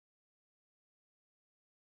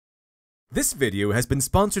This video has been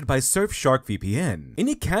sponsored by Surfshark VPN.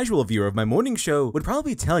 Any casual viewer of my morning show would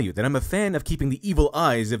probably tell you that I'm a fan of keeping the evil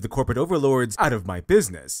eyes of the corporate overlords out of my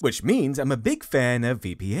business, which means I'm a big fan of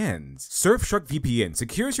VPNs. Surfshark VPN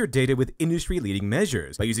secures your data with industry-leading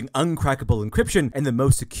measures by using uncrackable encryption and the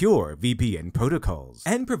most secure VPN protocols,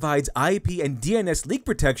 and provides IP and DNS leak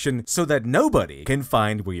protection so that nobody can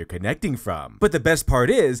find where you're connecting from. But the best part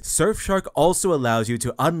is, Surfshark also allows you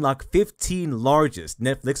to unlock 15 largest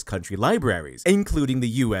Netflix country libraries, including the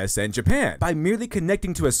US and Japan, by merely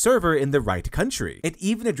connecting to a server in the right country. It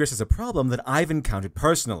even addresses a problem that I've encountered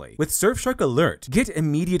personally. With Surfshark Alert, get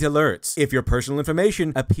immediate alerts if your personal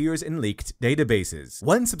information appears in leaked databases.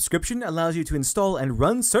 One subscription allows you to install and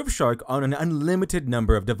run Surfshark on an unlimited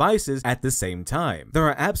number of devices at the same time. There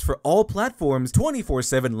are apps for all platforms,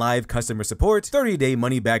 24/7 live customer support, 30-day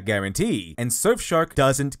money-back guarantee, and Surfshark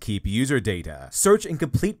doesn't keep user data. Search in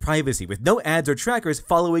complete privacy with no ads or trackers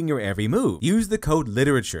following your every move. Use the code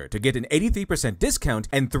LITERATURE to get an 83% discount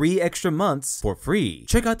and 3 extra months for free.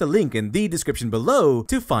 Check out the link in the description below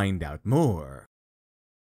to find out more.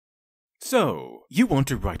 So, you want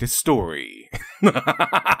to write a story?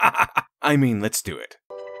 I mean, let's do it.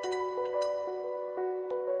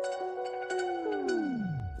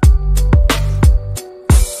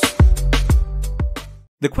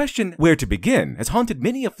 The question, where to begin, has haunted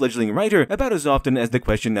many a fledgling writer about as often as the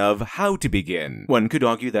question of how to begin. One could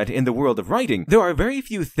argue that in the world of writing, there are very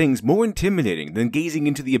few things more intimidating than gazing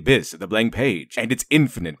into the abyss of the blank page and its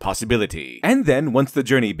infinite possibility. And then, once the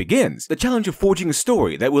journey begins, the challenge of forging a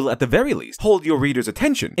story that will at the very least hold your reader's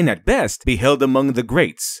attention, and at best, be held among the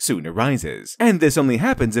greats, soon arises. And this only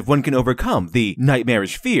happens if one can overcome the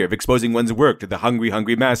nightmarish fear of exposing one's work to the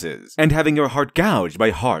hungry masses, and having your heart gouged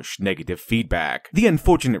by harsh, negative feedback. The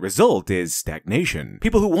unfortunate result is stagnation.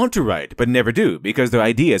 People who want to write but never do because their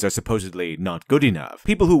ideas are supposedly not good enough.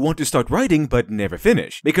 People who want to start writing but never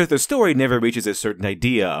finish because their story never reaches a certain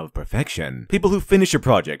idea of perfection. People who finish a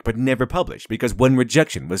project but never publish because one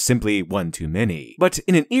rejection was simply one too many. But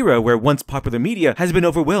in an era where once popular media has been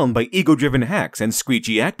overwhelmed by ego-driven hacks and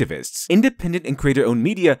screechy activists, independent and creator-owned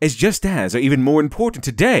media is just as or even more important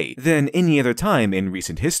today than any other time in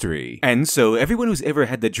recent history. And so everyone who's ever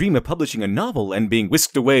had the dream of publishing a novel and being whisked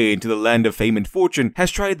away into the land of fame and fortune has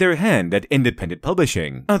tried their hand at independent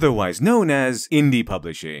publishing, otherwise known as indie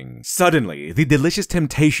publishing. Suddenly, the delicious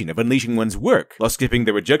temptation of unleashing one's work while skipping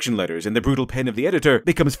the rejection letters and the brutal pen of the editor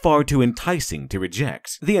becomes far too enticing to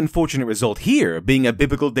reject. The unfortunate result here being a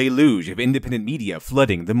biblical deluge of independent media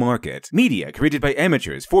flooding the market. Media created by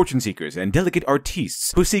amateurs, fortune seekers, and delicate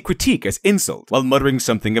artistes who see critique as insult while muttering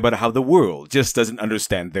something about how the world just doesn't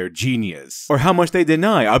understand their genius, or how much they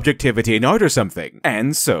deny objectivity in art or something.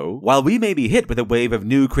 And so, while we may be hit with a wave of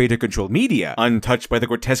new creator-controlled media, untouched by the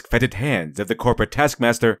grotesque fetid hands of the corporate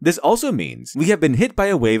taskmaster, this also means we have been hit by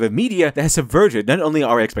a wave of media that has subverted not only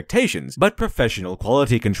our expectations, but professional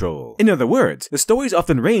quality control. In other words, the stories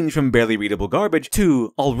often range from barely readable garbage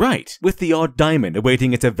to alright, with the odd diamond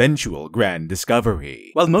awaiting its eventual grand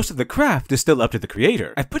discovery. While most of the craft is still up to the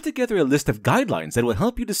creator, I've put together a list of guidelines that will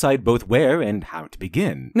help you decide both where and how to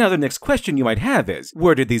begin. Now, the next question you might have is,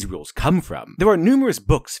 where did these rules come from? There are numerous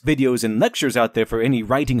books, videos, and lectures out there for any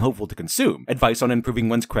writing hopeful to consume. Advice on improving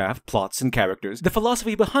one's craft, plots and characters, the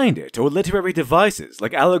philosophy behind it, or literary devices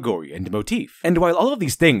like allegory and motif. And while all of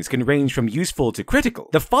these things can range from useful to critical,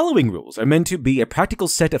 the following rules are meant to be a practical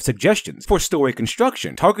set of suggestions for story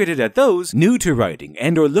construction targeted at those new to writing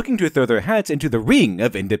and or looking to throw their hats into the ring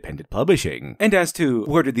of independent publishing. And as to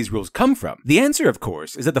where did these rules come from? The answer, of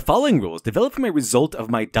course, is that the following rules developed from a result of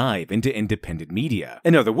my dive into independent media.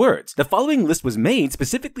 In other words, the following list was made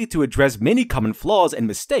specifically to address many common flaws and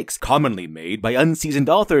mistakes commonly made by unseasoned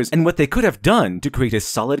authors and what they could have done to create a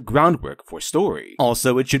solid groundwork for story.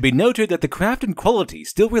 Also, it should be noted that the craft and quality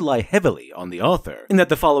still rely heavily on the author, and that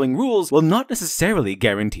the following rules will not necessarily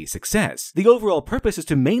guarantee success. The overall purpose is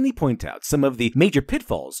to mainly point out some of the major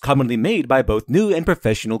pitfalls commonly made by both new and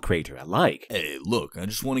professional creator alike. Hey, look, I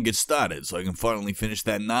just want to get started so I can finally finish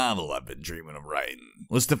that novel I've been dreaming of writing.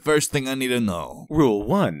 What's the first thing I need to know? Rule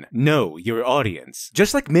 1. Know your audience.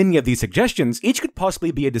 Just like many of these suggestions, each could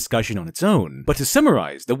possibly be a discussion on its own. But to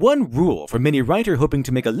summarize, the one rule for many writers hoping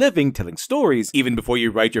to make a living telling stories, even before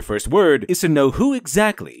you write your first word, is to know who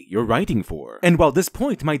exactly you're writing for. And while this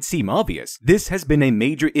point might seem obvious, this has been a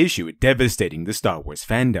major issue devastating the Star Wars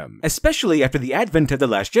fandom, especially after the advent of The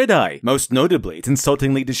Last Jedi, most notably its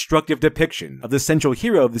insultingly destructive depiction of the central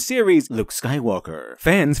hero of the series, Luke Skywalker.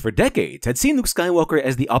 Fans for decades had seen Luke Skywalker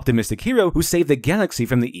as the optimistic hero who saved the galaxy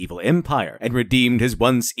from the evil Empire and redeemed his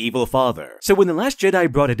once evil father. So when The Last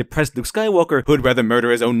Jedi brought a depressed Luke Skywalker who'd rather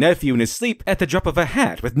murder his own nephew in his sleep at the drop of a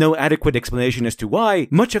hat with no adequate explanation as to why,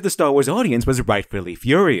 much of the Star Wars audience was rightfully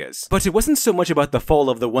furious. But it wasn't so much about the fall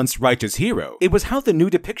of the once righteous hero, it was how the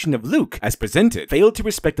new depiction of Luke, as presented, failed to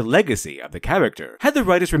respect the legacy of the character. Had the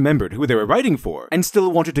writers remembered who they were writing for, and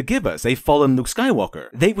still wanted to give us a fallen Luke Skywalker,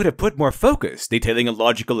 they would have put more focus detailing a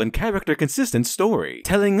logical and character-consistent story,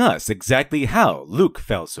 telling us exactly how Luke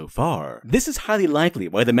fell so far. This is highly likely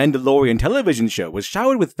why the Mandalorian television show was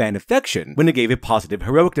showered with fan affection when it gave a positive,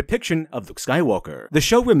 heroic depiction of Luke Skywalker. The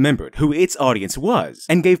show remembered who its audience was,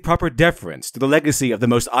 and gave proper deference to the legacy of the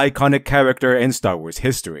most iconic character in Star Wars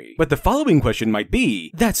history. But the following question might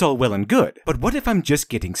be, that's all well and good, but what if I'm just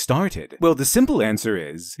getting started? Well, the simple answer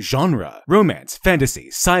is genre. Romance, fantasy,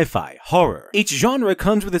 sci-fi, horror. Each genre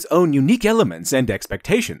comes with its own unique elements and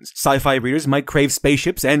expectations. Sci-fi readers might crave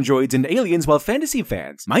spaceships, androids, and aliens, while fantasy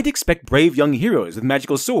fans might expect brave young heroes with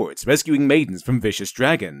magical swords rescuing maidens from vicious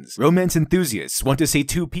dragons. Romance enthusiasts want to see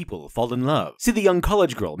two people fall in love, see the young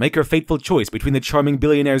college girl make her fateful choice between the charming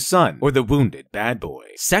billionaire's son or the wounded bad boy.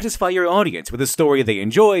 Satisfy your audience with a story they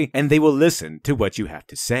enjoy, and they will listen to what you have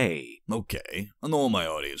to say. Okay, I know what my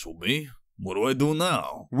audience will be. What do I do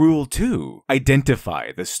now? Rule 2.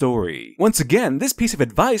 Identify the story. Once again, this piece of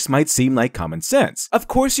advice might seem like common sense. Of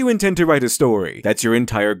course you intend to write a story. That's your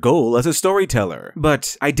entire goal as a storyteller.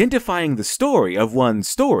 But identifying the story of one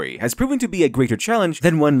story has proven to be a greater challenge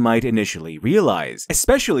than one might initially realize,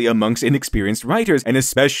 especially amongst inexperienced writers and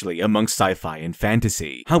especially amongst sci-fi and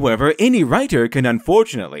fantasy. However, any writer can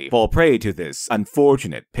unfortunately fall prey to this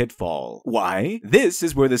unfortunate pitfall. Why? This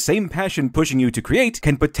is where the same passion pushing you to create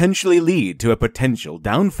can potentially lead to a potential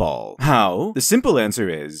downfall. How? The simple answer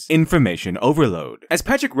is information overload. As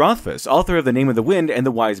Patrick Rothfuss, author of The Name of the Wind and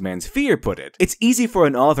The Wise Man's Fear, put it, it's easy for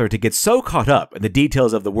an author to get so caught up in the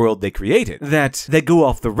details of the world they created that they go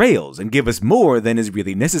off the rails and give us more than is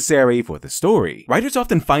really necessary for the story. Writers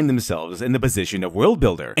often find themselves in the position of world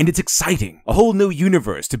builder, and it's exciting. A whole new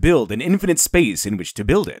universe to build, an infinite space in which to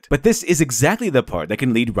build it. But this is exactly the part that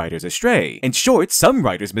can lead writers astray. In short, some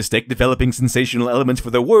writers mistake developing sensational elements for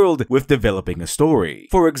the world with developing a story.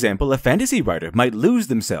 For example, a fantasy writer might lose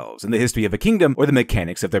themselves in the history of a kingdom or the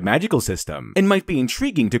mechanics of their magical system. It might be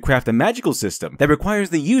intriguing to craft a magical system that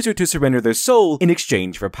requires the user to surrender their soul in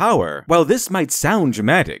exchange for power. While this might sound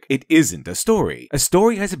dramatic, it isn't a story. A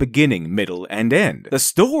story has a beginning, middle, and end. The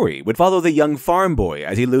story would follow the young farm boy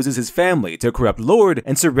as he loses his family to a corrupt lord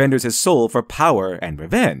and surrenders his soul for power and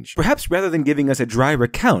revenge. Perhaps rather than giving us a dry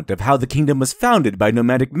recount of how the kingdom was founded by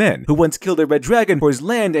nomadic men who once killed a red dragon for his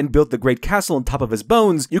land and built the great castle on top of his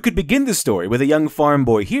bones, you could begin the story with a young farm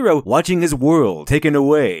boy hero watching his world taken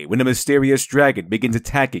away when a mysterious dragon begins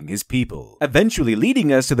attacking his people, eventually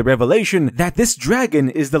leading us to the revelation that this dragon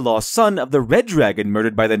is the lost son of the red dragon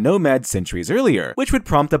murdered by the nomads centuries earlier, which would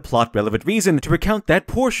prompt a plot-relevant reason to recount that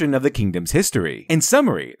portion of the kingdom's history. In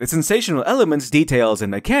summary, the sensational elements, details,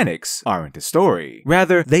 and mechanics aren't a story.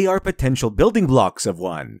 Rather, they are potential building blocks of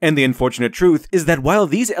one. And the unfortunate truth is that while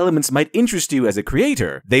these elements might interest you as a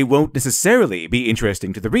creator, they won't necessarily be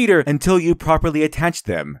interesting to the reader until you properly attach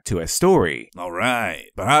them to a story. Alright,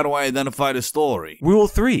 but how do I identify the story? Rule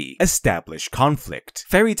 3. Establish conflict.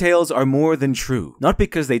 Fairy tales are more than true, not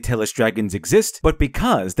because they tell us dragons exist, but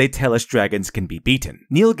because they tell us dragons can be beaten.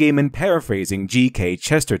 Neil Gaiman paraphrasing G.K.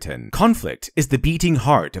 Chesterton. Conflict is the beating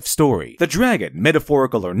heart of story. The dragon,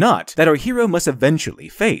 metaphorical or not, that our hero must eventually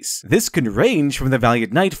face. This can range from the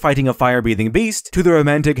valiant knight fighting a fire-breathing beast, to the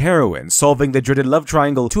romantic heroine solving the dreaded love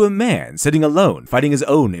triangle, to a man sitting alone fighting his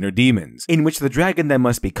own inner demons, in which the dragon that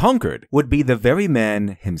must be conquered would be the very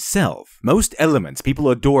man himself. Most elements people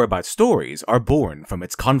adore about stories are born from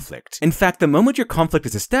its conflict. In fact, the moment your conflict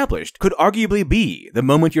is established could arguably be the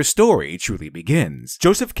moment your story truly begins.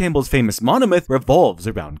 Joseph Campbell's famous monomyth revolves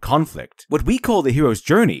around conflict. What we call the hero's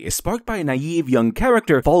journey is sparked by a naive young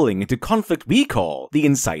character falling into conflict we call the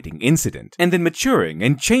inciting incident, and then maturing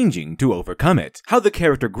and changing to overcome it. How the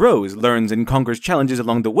character grows, learns, and conquers challenges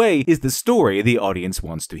along the way is the story the audience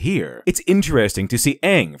wants to hear. It's interesting to see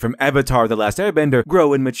Aang from Avatar: The Last Airbender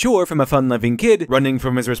grow and mature from a fun-loving kid running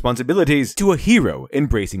from his responsibilities to a hero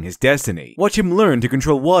embracing his destiny. Watch him learn to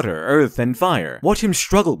control water, earth, and fire. Watch him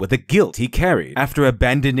struggle with the guilt he carried after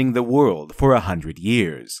abandoning the world for 100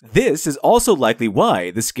 years. This is also likely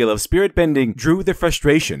why the skill of spirit bending drew the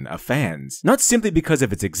frustration of fans. Not simply because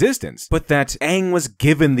of its existence, but that Aang was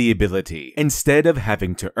given the ability instead of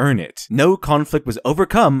having to earn it. No conflict was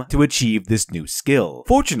overcome overcome to achieve this new skill.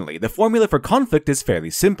 Fortunately, the formula for conflict is fairly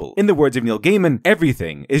simple. In the words of Neil Gaiman,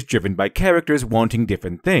 everything is driven by characters wanting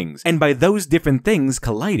different things, and by those different things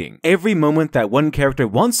colliding. Every moment that one character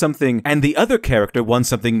wants something and the other character wants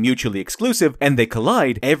something mutually exclusive and they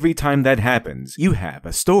collide, every time that happens, you have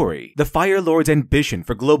a story. The Fire Lord's ambition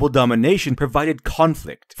for global domination provided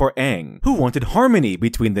conflict for Aang, who wanted harmony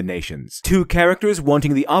between the nations. Two characters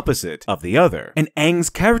wanting the opposite of the other. And Aang's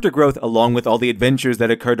character growth, along with all the adventures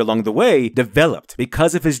that occurred along the way, developed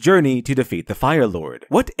because of his journey to defeat the Fire Lord.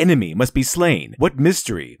 What enemy must be slain? What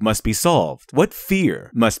mystery must be solved? What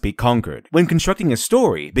fear must be conquered? When constructing a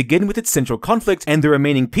story, begin with its central conflict and the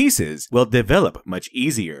remaining pieces will develop much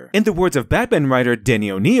easier. In the words of Batman writer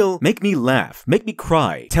Denny O'Neil, make me laugh, make me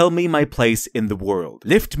cry, tell me my place in the world.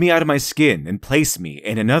 Lift me out of my skin and place me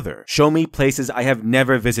in another. Show me places I have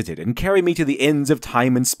never visited and carry me to the ends of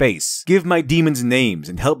time and space. Give my demons names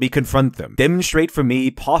and help me confront them. Demonstrate for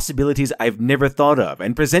me possibilities I've never thought of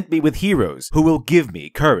and present me with heroes who will give me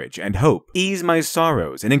courage and hope. Ease my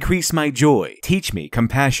sorrows and increase my joy. Teach me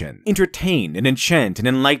compassion. Entertain and enchant and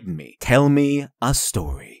enlighten me. Tell me a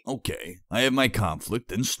story. Okay, I have my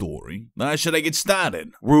conflict and story. Now how should I get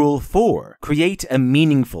started? Rule 4. Create a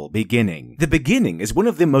meaningful beginning. The beginning is one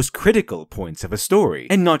of the most critical points of a story,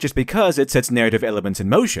 and not just because it sets narrative elements in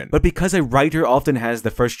motion, but because a writer often has the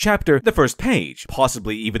first chapter, the first page,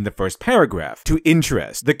 possibly even the first paragraph, to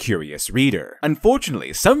interest the curious reader.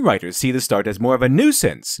 Unfortunately, some writers see the start as more of a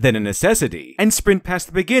nuisance than a necessity, and sprint past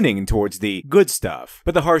the beginning towards the good stuff.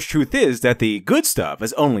 But the harsh truth is that the good stuff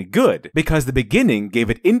is only good because the beginning gave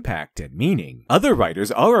it impact and meaning. Other writers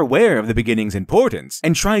are aware of the beginning's importance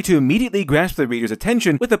and try to immediately grasp the reader's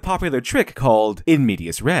attention with a popular trick called in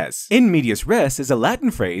medias res. In medias res is a Latin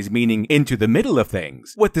phrase meaning into the middle of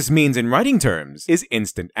things. What this means in writing terms is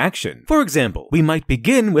instant action. For example, we might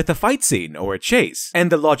begin with a fight scene or a chase, and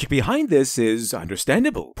the logic behind this is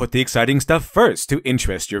understandable. Put the exciting stuff first to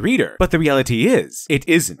interest your reader. But the reality is, it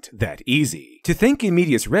isn't that easy. To think in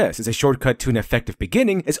medias res is a shortcut to an effective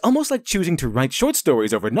beginning is almost like choosing to write short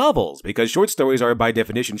stories over novels, because short stories are by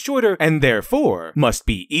definition shorter and therefore must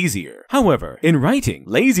be easier. However, in writing,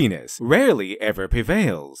 laziness rarely ever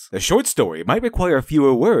prevails. The short story might require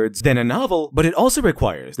fewer words than a novel, but it also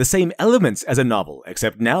requires the same elements as a novel,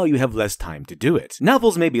 except now you have less time to do it.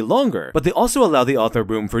 Novels may be longer, but they also allow the author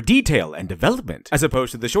room for detail and development, as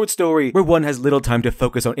opposed to the short story where one has little time to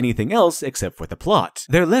focus on anything else except for the plot.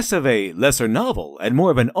 They're less of a lesser novel and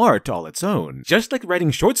more of an art all its own. Just like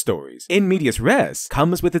writing short stories, in medias res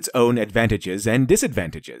comes with its own advantages and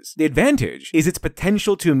disadvantages. The advantage is its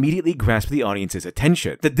potential to immediately grasp the audience's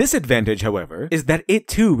attention. The disadvantage, however, is that it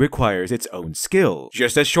too requires its own skill.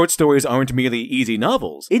 Just as short stories aren't merely easy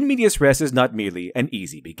novels, in medias res is not merely an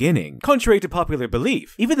easy beginning. Contrary to popular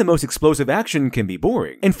belief, even the most explosive action can be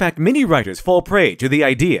boring. In fact, many writers fall prey to the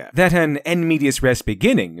idea that an en medias res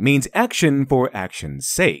beginning means action for action's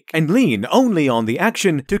sake, and lean only on the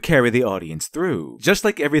action to carry the audience through. Just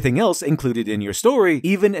like everything else included in your story,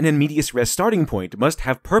 even an in medias res starting point must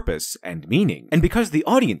have purpose and meaning. And because the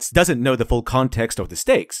audience doesn't know the full context or the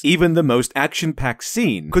stakes, even the most action-packed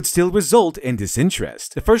scene could still result in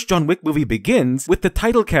disinterest. The first John Wick movie begins with the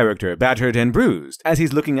title character battered and bruised as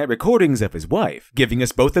he's looking at recordings of his wife, giving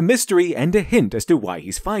us both a mystery and a hint as to why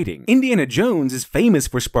he's fighting. Indiana Jones is famous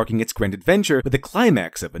for sparking its grand adventure with the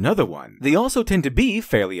climax of another one. They also tend to be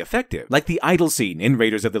fairly effective, like the idol scene in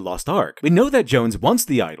Raiders of the Lost Ark. We know that Jones wants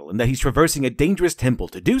the idol and that he's traversing a dangerous temple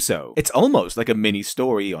to do so. It's almost like a mini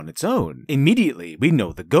story on its own. Immediately, we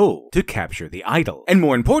know the goal, to capture the idol. And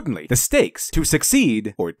more importantly, the stakes, to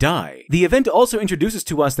succeed or die. The event also introduces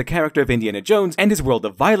to us the character of Indiana Jones and his world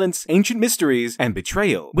of violence, ancient mysteries, and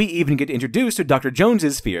betrayal. We even get introduced to Dr.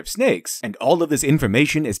 Jones's fear of snakes, and all of this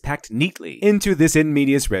information is packed neatly into this in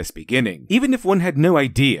medias res beginning. Even if one had no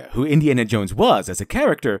idea who Indiana Jones was as a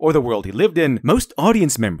character or the world he lived in, most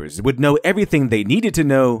audience members would know everything they needed to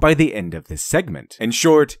know by the end of this segment. In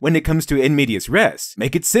short, when it comes to in medias res,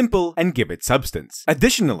 make it simple and give it substance.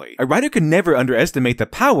 Additionally, a writer can never underestimate the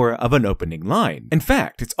power of an opening line. In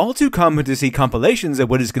fact, it's all too common to see compilations of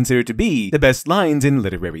what is considered to be the best lines in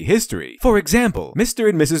literary history. For example, Mr.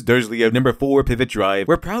 and Mrs. Dursley of number 4 Pivot Drive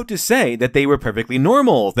were proud to say that they were perfectly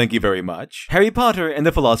normal, thank you very much. Harry Potter and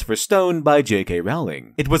the Philosopher's Stone by J.K.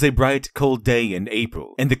 Rowling. It was a bright, cold day in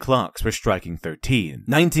April, and the clocks were for striking 13.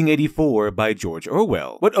 1984 by George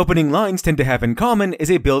Orwell. What opening lines tend to have in common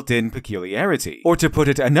is a built-in peculiarity. Or to put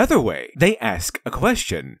it another way, they ask a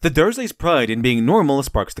question. The Dursleys' pride in being normal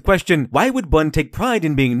sparks the question, why would one take pride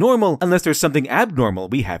in being normal unless there's something abnormal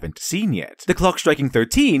we haven't seen yet? The clock striking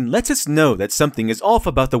 13 lets us know that something is off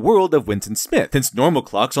about the world of Winston Smith, since normal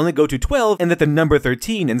clocks only go to 12 and that the number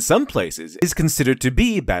 13 in some places is considered to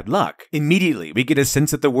be bad luck. Immediately, we get a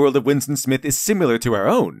sense that the world of Winston Smith is similar to our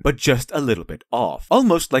own, but just a little bit off.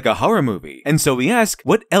 Almost like a horror movie. And so we ask,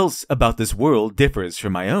 what else about this world differs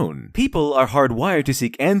from my own? People are hardwired to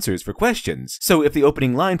seek answers for questions, so if the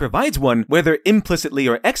opening line provides one, whether implicitly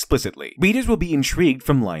or explicitly, readers will be intrigued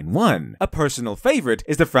from line 1. A personal favorite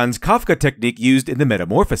is the Franz Kafka technique used in the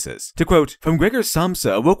Metamorphosis. To quote, "From Gregor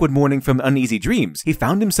Samsa awoke one morning from uneasy dreams, he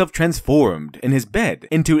found himself transformed in his bed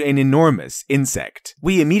into an enormous insect."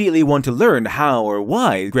 We immediately want to learn how or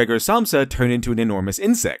why Gregor Samsa turned into an enormous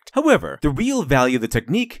insect. However, the real value of the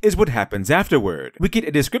technique is what happens afterward. We get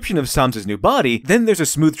a description of Samsa's new body, then there's a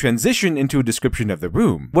smooth transition into a description of the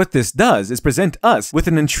room. What this does is present us with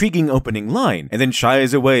an intriguing opening line, and then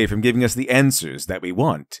shies away from giving us the answers that we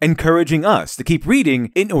want, encouraging us to keep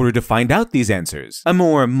reading in order to find out these answers. A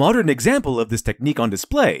more modern example of this technique on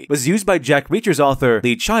display was used by Jack Reacher's author,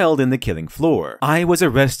 Lee Child, in The Killing Floor. I was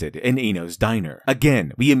arrested in Eno's diner.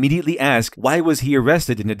 Again, we immediately ask, why was he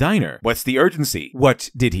arrested in a diner? What's the urgency? What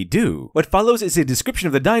did he do? What follows is a description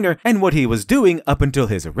of the diner and what he was doing up until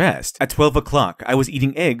his arrest. At 12 o'clock, I was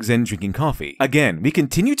eating eggs and drinking coffee. Again, we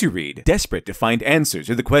continue to read, desperate to find answers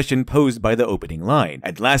to the question posed by the opening line.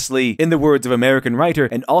 And lastly, in the words of American writer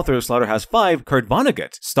and author of Slaughterhouse-5, Kurt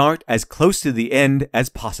Vonnegut, start as close to the end as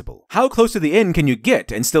possible. How close to the end can you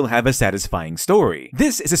get and still have a satisfying story?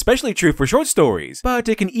 This is especially true for short stories, but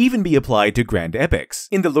it can even be applied to grand epics.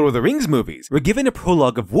 In the Lord of the Rings movies, we're given a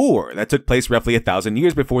prologue of war that took place roughly 1,000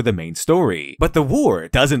 years before the main story. But the war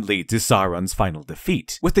doesn't lead to Sauron's final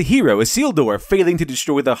defeat. With the hero Isildur failing to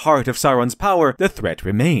destroy the heart of Sauron's power, the threat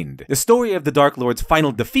remained. The story of the Dark Lord's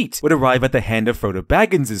final defeat would arrive at the hand of Frodo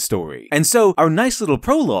Baggins' story. And so, our nice little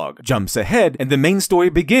prologue jumps ahead and the main story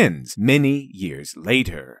begins many years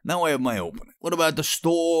later. Now I have my opening. What about the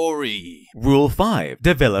story? Rule 5.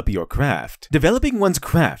 Develop your craft. Developing one's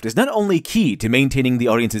craft is not only key to maintaining the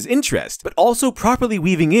audience's interest, but also properly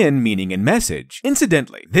weaving in meaning and message.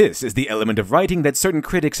 Incidentally, this is the element of writing that certain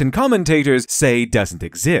critics and commentators say doesn't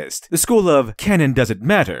exist. The school of canon doesn't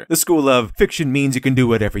matter. The school of fiction means you can do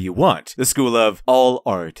whatever you want. The school of all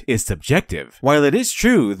art is subjective. While it is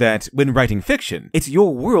true that when writing fiction, it's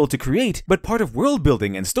your world to create, but part of world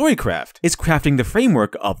building and storycraft is crafting the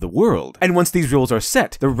framework of the world. And once these rules are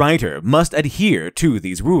set, the writer must adhere to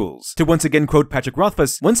these rules. To once again quote Patrick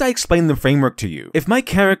Rothfuss, once I explain the framework to you, if my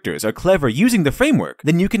characters are clever using the framework,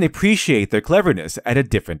 then you can appreciate their cleverness at a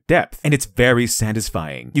different depth, and it's very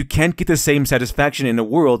satisfying. You can't get the same satisfaction in a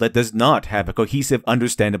world that does not have a cohesive,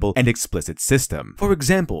 understandable, and explicit system. For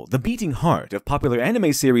example, the beating heart of popular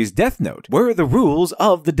anime series Death Note were the rules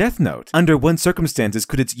of the Death Note. Under what circumstances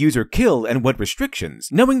could its user kill and what restrictions?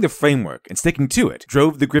 Knowing the framework and sticking to it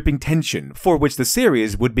drove the gripping tension for which the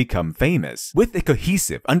series would become famous. With a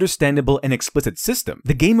cohesive, understandable, and explicit system,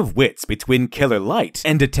 the game of wits between Killer Light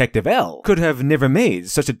and Detective L could have never made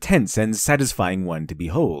such a tense and satisfying one to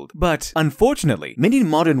behold. But, unfortunately, many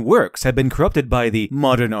modern works have been corrupted by the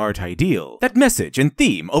modern art ideal. That message and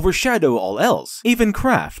theme overshadow all else, even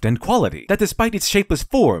craft and quality. That despite its shapeless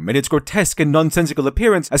form and its grotesque and nonsensical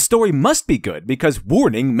appearance, a story must be good because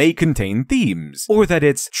warning may contain themes. Or that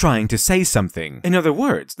it's trying to say something. In other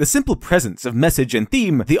words, the simple presence of message and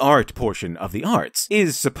theme, the art portion of the arts,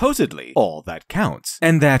 is supposedly all that counts.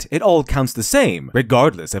 And that it all counts the same,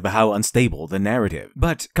 regardless of how unstable the narrative.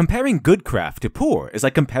 But comparing good craft to poor is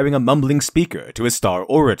like comparing a mumbling speaker to a star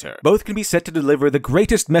orator. Both can be set to deliver the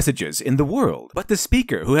greatest messages in the world, but the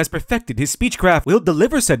speaker who has perfected his speechcraft will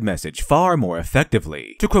deliver said message far more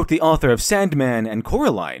effectively. To quote the author of Sandman and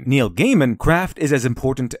Coraline, Neil Gaiman, craft is as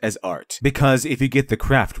important as art, because if you get the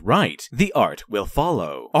craft right, the art will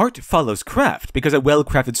follow. Art follows craft because a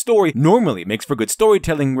well-crafted story normally makes for good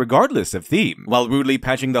storytelling regardless of theme, while rudely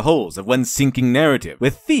patching the holes of one's sinking narrative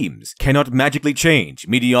with themes cannot magically change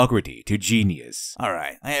mediocrity to genius.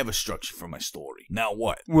 Alright, I have a structure for my story. Now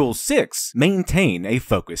what? Rule 6. Maintain a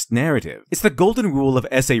focused narrative. It's the golden rule of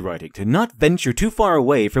essay writing to not venture too far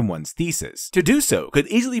away from one's thesis. To do so could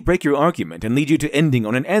easily break your argument and lead you to ending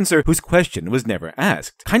on an answer whose question was never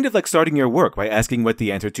asked. Kind of like starting your work by asking what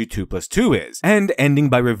the answer to 2 + 2 is, and ending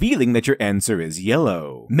by revealing that your answer is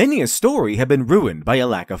yellow. Many a story have been ruined by a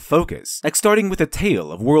lack of focus, like starting with a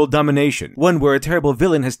tale of world domination, one where a terrible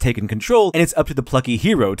villain has taken control and it's up to the plucky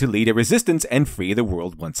hero to lead a resistance and free the the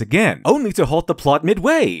world once again, only to halt the plot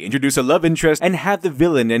midway, introduce a love interest, and have the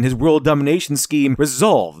villain and his world domination scheme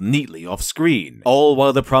resolved neatly off screen, all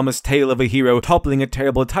while the promised tale of a hero toppling a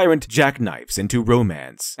terrible tyrant jackknifes into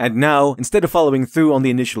romance. And now, instead of following through on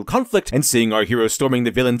the initial conflict and seeing our hero storming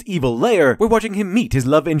the villain's evil lair, we're watching him meet his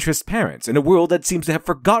love interest's parents in a world that seems to have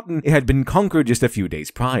forgotten it had been conquered just a few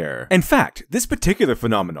days prior. In fact, this particular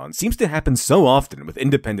phenomenon seems to happen so often with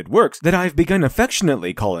independent works that I've begun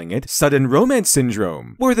affectionately calling it sudden romance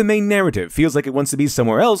syndrome, where the main narrative feels like it wants to be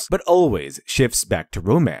somewhere else but always shifts back to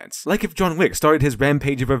romance. Like if John Wick started his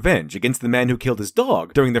rampage of revenge against the man who killed his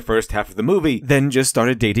dog during the first half of the movie, then just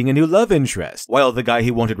started dating a new love interest, while the guy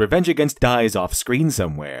he wanted revenge against dies off screen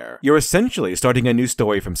somewhere. You're essentially starting a new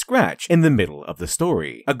story from scratch in the middle of the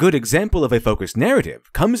story. A good example of a focused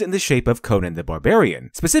narrative comes in the shape of Conan the Barbarian,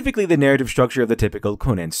 specifically the narrative structure of the typical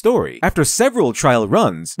Conan story. After several trial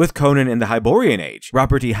runs with Conan in the Hyborian Age,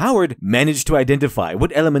 Robert E. Howard managed to identify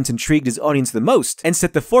what elements intrigued his audience the most and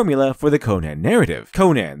set the formula for the Conan narrative.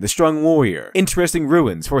 Conan, the strong warrior, interesting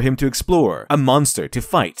ruins for him to explore, a monster to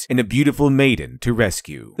fight, and a beautiful maiden to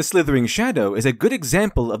rescue. The Slithering Shadow is a good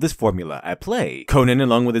example of this formula at play. Conan,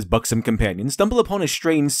 along with his buxom companion, stumble upon a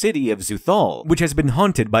strange city of Zuthal, which has been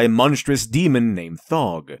haunted by a monstrous demon named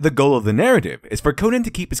Thog. The goal of the narrative is for Conan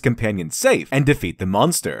to keep his companion safe and defeat the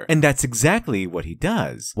monster, and that's exactly what he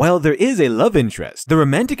does. While there is a love interest, the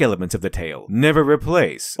romantic elements of the tale never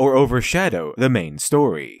replace or overshadow the main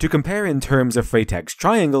story. To compare in terms of Freytag's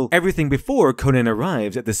triangle, everything before Conan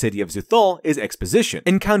arrives at the city of Zuthal is exposition.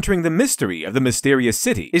 Encountering the mystery of the mysterious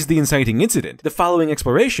city is the inciting incident. The following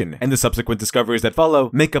exploration and the subsequent discoveries that follow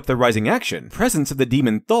make up the rising action. Presence of the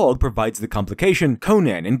demon Thog provides the complication.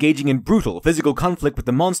 Conan engaging in brutal physical conflict with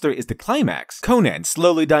the monster is the climax. Conan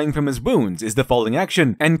slowly dying from his wounds is the falling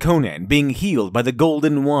action, and Conan being healed by the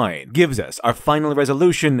golden wine gives us our final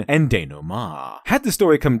resolution and denouement. Had the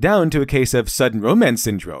story come down to a case of sudden romance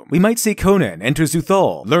syndrome, we might see Conan enter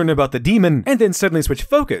Zuthal, learn about the demon, and then suddenly switch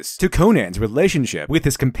focus to Conan's relationship with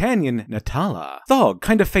his companion Natala. Thog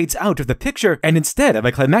kind of fades out of the picture, and instead of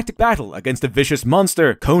a climactic battle against a vicious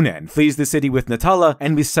monster, Conan flees the city with Natala,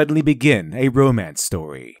 and we suddenly begin a romance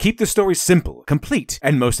story. Keep the story simple, complete,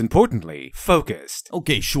 and most importantly, focused.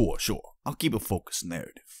 Okay, sure. I'll keep a focused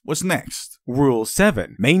narrative. What's next? Rule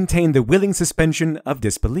 7. Maintain the willing suspension of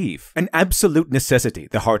disbelief. An absolute necessity,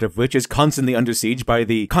 the heart of which is constantly under siege by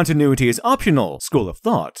the continuity is optional school of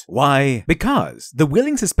thought. Why? Because the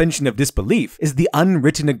willing suspension of disbelief is the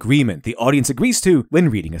unwritten agreement the audience agrees to when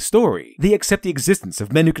reading a story. They accept the existence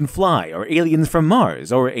of men who can fly, or aliens from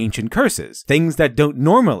Mars, or ancient curses, things that don't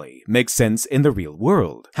normally make sense in the real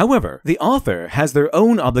world. However, the author has their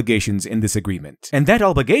own obligations in this agreement, and that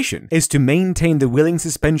obligation is to maintain the willing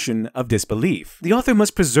suspension of disbelief. The author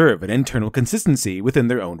must preserve an internal consistency within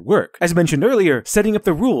their own work. As mentioned earlier, setting up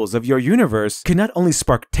the rules of your universe can not only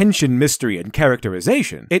spark tension, mystery, and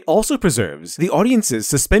characterization, it also preserves the audience's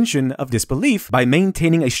suspension of disbelief by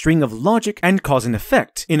maintaining a string of logic and cause and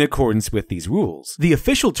effect in accordance with these rules. The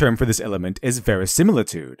official term for this element is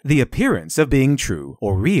verisimilitude, the appearance of being true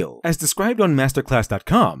or real. As described on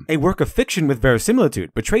masterclass.com, a work of fiction with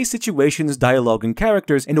verisimilitude portrays situations, dialogue, and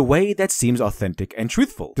characters in a way that seems authentic and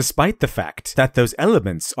truthful, despite the fact that those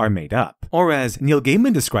elements are made up. Or as Neil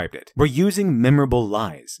Gaiman described it, we're using memorable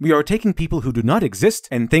lies. We are taking people who do not exist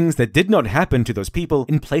and things that did not happen to those people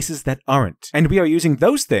in places that aren't, and we are using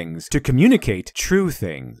those things to communicate true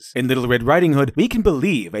things. In Little Red Riding Hood, we can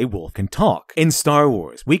believe a wolf can talk. In Star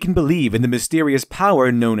Wars, we can believe in the mysterious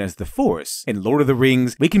power known as the Force. In Lord of the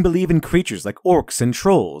Rings, we can believe in creatures like orcs and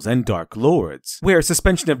trolls and dark lords. Where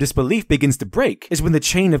suspension of disbelief begins to break is when the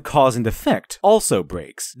chain of cause and effect also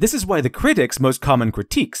breaks. This is why the critic's most common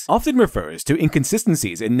critiques often refers to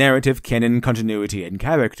inconsistencies in narrative, canon, continuity, and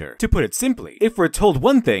character. To put it simply, if we're told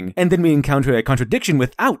one thing and then we encounter a contradiction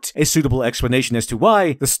without a suitable explanation as to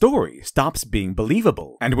why, the story stops being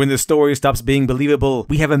believable. And when the story stops being believable,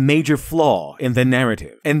 we have a major flaw in the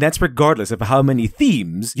narrative. And that's regardless of how many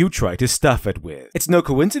themes you try to stuff it with. It's no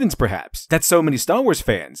coincidence, perhaps, that so many Star Wars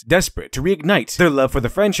fans, desperate to reignite their love for the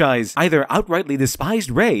franchise, either outrightly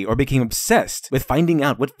despised Rey or became obsessed with finding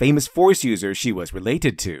out what famous Force user she was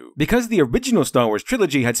related to. Because the original Star Wars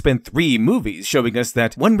trilogy had spent 3 movies showing us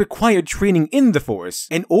that one required training in the Force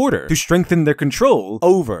in order to strengthen their control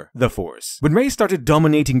over the Force. When Rey started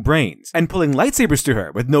dominating brains and pulling lightsabers to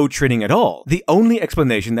her with no training at all, the only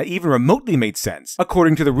explanation that even remotely made sense,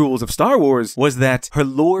 according to the rules of Star Wars, was that her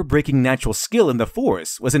lore-breaking natural skill in the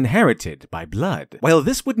Force was inherited by blood. While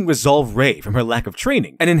this wouldn't resolve Rey from her lack of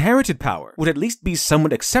training, an inherited power would at least be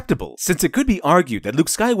somewhat acceptable acceptable, since it could be argued that Luke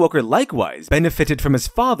Skywalker likewise benefited from his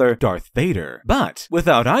father, Darth Vader. But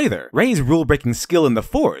without either, Rey's rule-breaking skill in the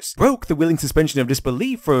Force broke the willing suspension of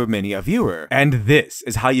disbelief for many a viewer. And this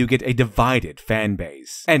is how you get a divided fan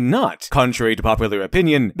base. And not, contrary to popular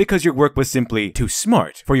opinion, because your work was simply too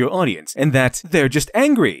smart for your audience, and that they're just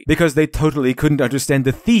angry because they totally couldn't understand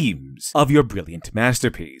the themes of your brilliant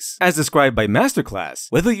masterpiece. As described by Masterclass,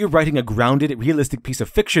 whether you're writing a grounded, realistic piece of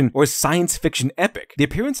fiction or science fiction epic, the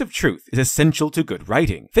appearance of truth is essential to good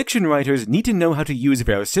writing. Fiction writers need to know how to use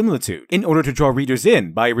verisimilitude in order to draw readers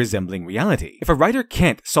in by resembling reality. If a writer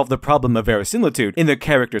can't solve the problem of verisimilitude in their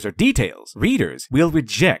characters or details, readers will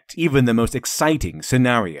reject even the most exciting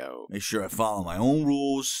scenario. Make sure I follow my own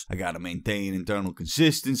rules, I gotta maintain internal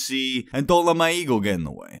consistency, and don't let my ego get in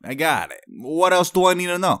the way. I got it. What else do I need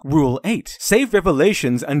to know? Rule 8. Save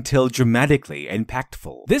revelations until dramatically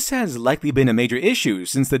impactful. This has likely been a major issue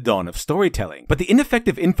since the dawn of storytelling, but the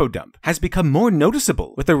ineffective info dump has become more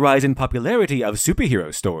noticeable with the rise in popularity of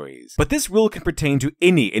superhero stories. But this rule can pertain to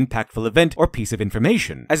any impactful event or piece of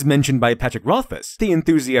information. As mentioned by Patrick Rothfuss, the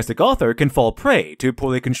enthusiastic author can fall prey to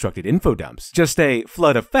poorly constructed info dumps. Just a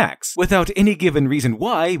flood of facts, without any given reason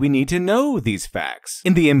why we need to know these facts.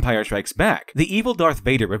 In The Empire Strikes Back, the evil Darth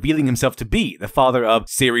Vader revealing himself to be the father of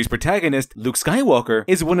series protagonist Luke Skywalker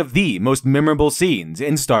is one of the most memorable scenes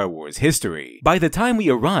in Star Wars history. By the time we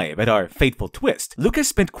arrive at our fateful twist, Luke has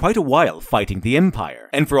spent quite a while fighting the Empire,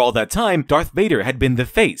 and for all that time, Darth Vader had been the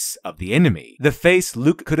face of the enemy. The face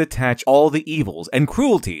Luke could attach all the evils and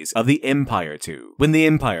cruelties of the Empire to. When the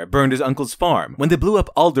Empire burned his uncle's farm, when they blew up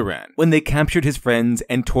Alderaan, when they captured his friends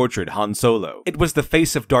and tortured Han Solo, it was the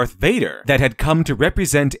face of Darth Vader that had come to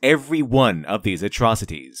represent every one of these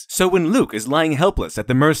atrocities. So when Luke is lying helpless at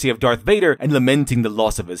the mercy of Darth Vader and lamenting the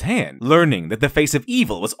loss of his hand, learning that the face of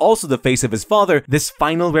evil was also the face of his father, this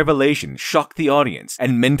final revelation shocked the audience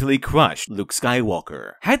and mentally crushed Luke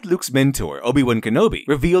Skywalker. Had Luke's mentor, Obi-Wan Kenobi,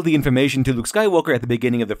 revealed the information to Luke Skywalker at the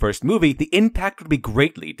beginning of the first movie, the impact would be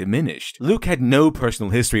greatly diminished. Luke had no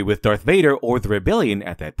personal history with Darth Vader or the rebellion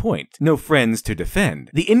at that point, no friends to defend.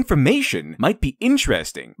 The information might be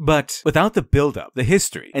interesting, but without the build-up, the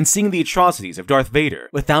history, and seeing the atrocities of Darth Vader,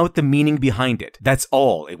 without the meaning behind it, that's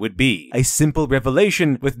all it would be. A simple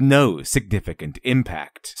revelation with no significant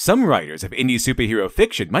impact. Some writers of indie superhero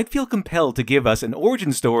fiction might feel compelled to give us an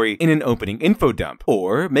origin story in an opening info dump,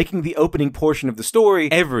 or making the opening portion of the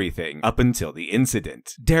story everything up until the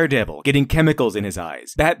incident. Daredevil getting chemicals in his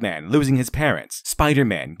eyes, Batman losing his parents,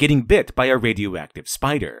 Spider-Man getting bit by a radioactive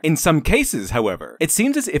spider. In some cases, however, it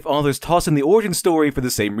seems as if authors toss in the origin story for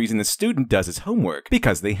the same reason a student does his homework,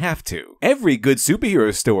 because they have to. Every good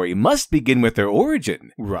superhero story must begin with their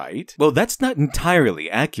origin, right? Well, that's not entirely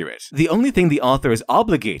accurate. The only thing the author is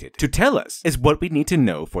obligated to tell us is what we need to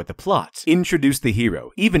know for the plot. Introduce the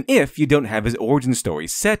hero, even if you don't have his origin story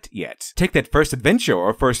set yet. Take that first adventure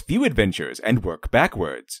or first few adventures and work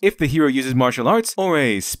backwards. If the hero uses martial arts or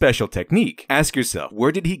a special technique, ask yourself,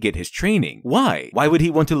 where did he get his training? Why? Why would he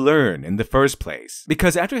want to learn in the first place?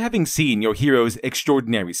 Because after having seen your hero's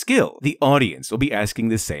extraordinary skill, the audience will be asking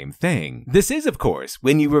the same thing. This is, of course,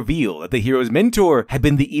 when you reveal that the hero's mentor had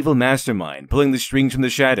been the evil mastermind pulling the strings from the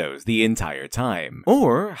shadows the entire time.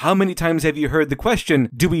 Or, how many times have you heard the question,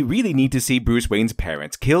 do we really need to see Bruce Wayne's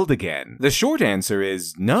parents killed again? The short answer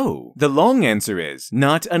is no. The long answer is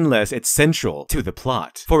not unless it's central to the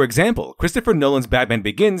plot. For example, Christopher Nolan's Batman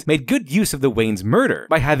Begins made good use of the Wayne's murder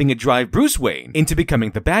by having it drive Bruce Wayne into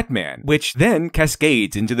becoming the Batman, which then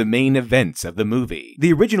cascades into the main events of the movie.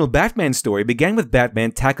 The original Batman story began with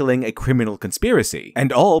Batman tackling a criminal conspiracy,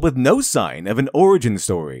 and all with no sign of an origin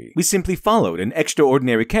story. We simply followed an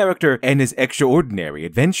extraordinary character and his extraordinary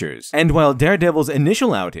adventures. And while Daredevil's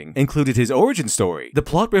initial outing included his origin story, the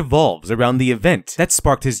plot revolves around the event that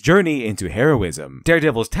sparked his journey into heroism.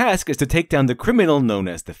 Daredevil's task is to take down the criminal known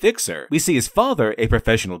as the Fixer. We see his father, a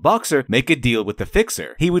professional boxer, make a deal with the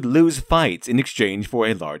Fixer. He would lose fights in exchange for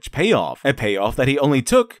a large payoff, a payoff that he only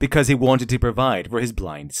took because he wanted to provide for his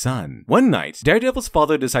blind son. One night, Daredevil's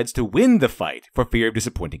father decides to win the fight for fear of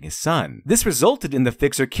disappointing his son. This resulted in the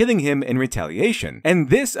Fixer killing him in retaliation, and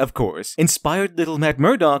this, of course, inspired little Matt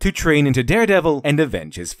Murdock to train into Daredevil and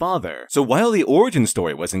avenge his father. So while the origin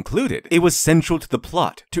story was included, it was central to the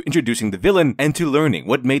plot, to introducing the villain, and to learning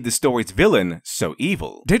what made the story's villain so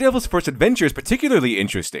evil. Daredevil's first adventure is particularly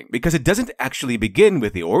interesting because it doesn't actually begin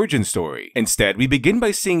with the origin story. Instead, we begin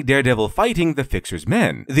by seeing Daredevil fighting the Fixer's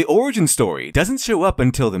men. The origin story doesn't show up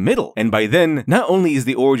until the middle, and by then, not only is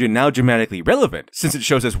the origin now dramatically relevant, since it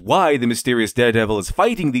shows us us why the mysterious Daredevil is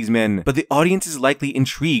fighting these men, but the audience is likely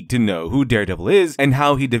intrigued to know who Daredevil is and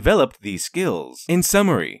how he developed these skills. In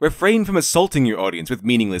summary, refrain from assaulting your audience with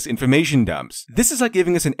meaningless information dumps. This is like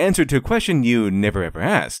giving us an answer to a question you never ever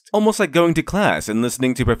asked. Almost like going to class and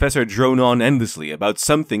listening to Professor drone on endlessly about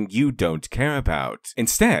something you don't care about.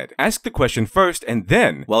 Instead, ask the question first and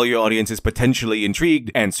then, while your audience is potentially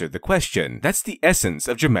intrigued, answer the question. That's the essence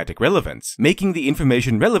of dramatic relevance, making the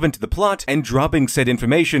information relevant to the plot and dropping said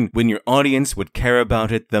information when your audience would care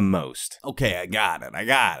about it the most. Okay, I got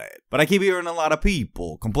it. But I keep hearing a lot of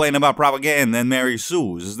people complain about propaganda and Mary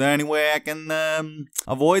Sue's. Is there any way I can,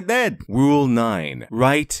 avoid that? Rule 9.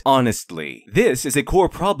 Write honestly. This is a core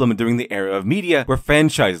problem during the era of media where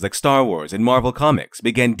franchises like Star Wars and Marvel Comics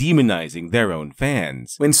began demonizing their own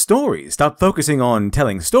fans. When stories stop focusing on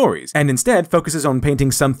telling stories and instead focuses on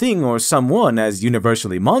painting something or someone as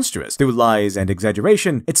universally monstrous through lies and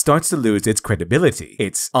exaggeration, it starts to lose its credibility,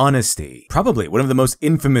 its honesty. Probably one of the most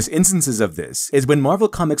infamous instances of this is when Marvel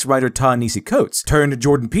Comics writer Ta-Nehisi Coates turned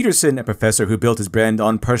Jordan Peterson, a professor who built his brand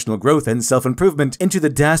on personal growth and self-improvement, into the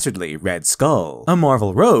dastardly Red Skull, a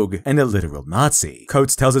Marvel rogue and a literal Nazi.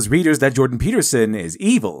 Coates tells his readers that Jordan Peterson is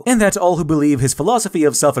evil, and that all who believe his philosophy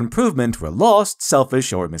of self-improvement were lost,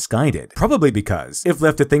 selfish, or misguided. Probably because, if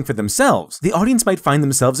left to think for themselves, the audience might find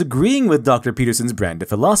themselves agreeing with Dr. Peterson's brand of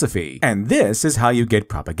philosophy. And this is how you get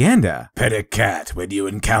propaganda. Pet a cat when you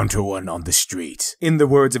encounter one on the street. In the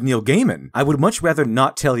words of Neil Gaiman, I would much rather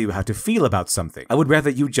not tell you how to feel about something. I would rather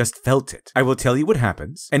you just felt it. I will tell you what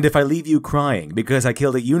happens, and if I leave you crying because I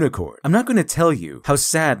killed a unicorn, I'm not going to tell you how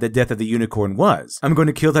sad the death of the unicorn was. I'm going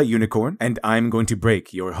to kill that unicorn, and I'm going to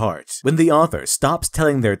break your heart. When the author stops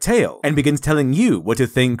telling their tale and begins telling you what to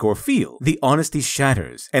think or feel, the honesty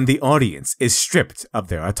shatters, and the audience is stripped of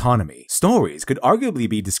their autonomy. Stories could arguably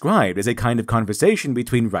be described as a kind of conversation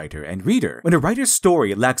between writer and reader. When a writer's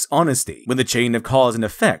story lacks honesty, when the chain of cause and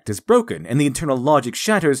effect is broken and the internal logic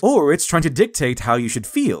shatters, or it's trying to dictate how you should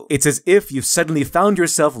feel, it's as if you've suddenly found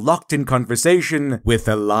yourself locked in conversation with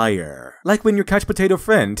a liar. Like when your couch potato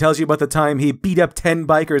friend tells you about the time he beat up 10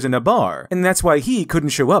 bikers in a bar, and that's why he couldn't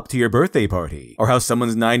show up to your birthday party. Or how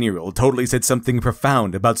someone's 9-year-old totally said something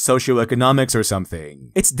profound about socioeconomics or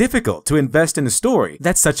something. It's difficult to invest in a story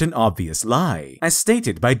that's such an obvious lie. As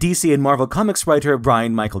stated by DC and Marvel Comics writer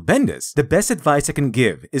Brian Michael Bendis, the best advice I can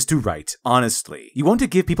give is to write honestly. You want to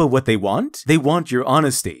give people what they want? They want your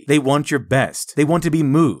honesty. They want your best. They want to be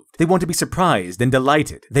moved. They want to be surprised and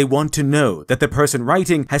delighted. They want to know that the person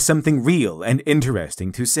writing has something real and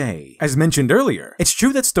interesting to say. As mentioned earlier, it's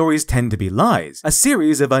true that stories tend to be lies, a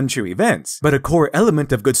series of untrue events, but a core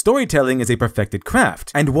element of good storytelling is a perfected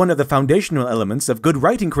craft, and one of the foundational elements of good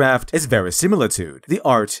writing craft is verisimilitude, the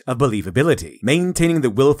art of believability, maintaining the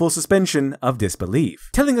willful suspension of disbelief,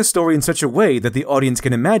 telling a story in such a way that the audience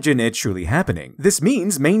can imagine it truly happening. This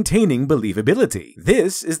means maintaining believability.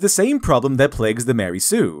 This is the same problem that plagues the Mary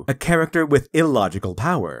Sue, a character with illogical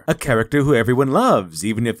power, a character who everyone loves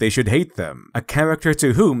even if they should hate them, a character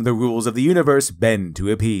to whom the rules of the universe bend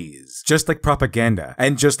to appease. Just like propaganda,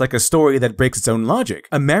 and just like a story that breaks its own logic,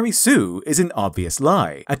 a Mary Sue is an obvious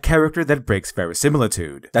lie, a character that breaks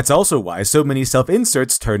verisimilitude. That's also why so many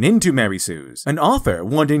self-inserts turn into Mary Sues, an author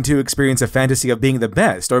wanting to experience a fantasy of being the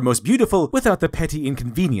best or most beautiful without the petty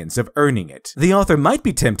inconvenience of earning it. The author might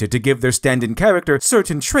be tempted to give their stand-in character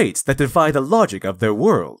certain traits that defy the logic of their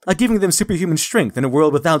world, like giving them superhuman strength in a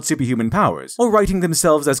world without superhuman powers, or writing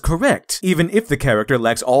themselves as correct, even if the character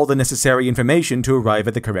lacks all the necessary information to arrive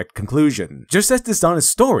at the correct conclusion. Just as dishonest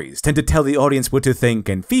stories tend to tell the audience what to think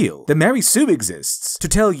and feel, the Mary Sue exists to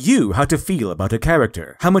tell you how to feel about a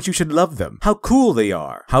character, how much you should love them, how cool they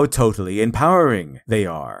are, how totally empowering they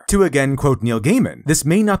are. To again quote Neil Gaiman, this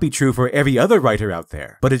may not be true for every other writer out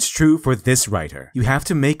there, but it's true for this writer. You have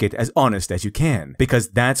to make it as honest as you can, because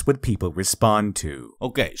that's what people respond to.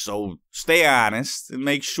 Okay, so stay honest and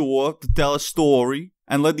make sure to tell a story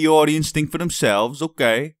and let the audience think for themselves,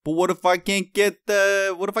 okay? But what if I can't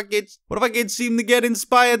seem to get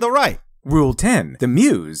inspired to write? Rule 10. The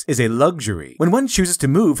muse is a luxury. When one chooses to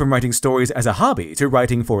move from writing stories as a hobby to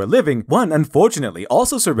writing for a living, one unfortunately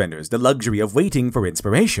also surrenders the luxury of waiting for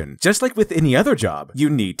inspiration. Just like with any other job, you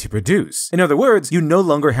need to produce. In other words, you no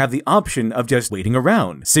longer have the option of just waiting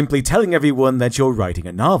around, simply telling everyone that you're writing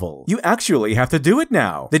a novel. You actually have to do it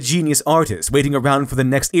now. The genius artist waiting around for the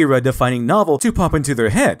next era-defining novel to pop into their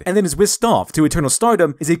head and then is whisked off to eternal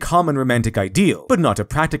stardom is a common romantic ideal, but not a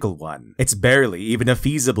practical one. It's barely even a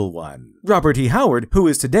feasible one. alone. Robert E. Howard, who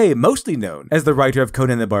is today mostly known as the writer of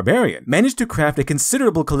Conan the Barbarian, managed to craft a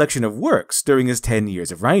considerable collection of works during his 10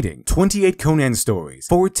 years of writing. 28 Conan stories,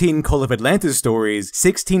 14 Call of Atlantis stories,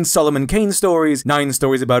 16 Solomon Kane stories, 9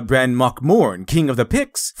 stories about Bran Mak Morn, King of the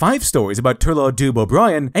Picts, 5 stories about Turlaugh Dubh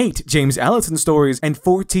O'Brien, 8 James Allison stories, and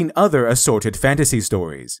 14 other assorted fantasy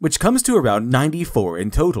stories, which comes to around 94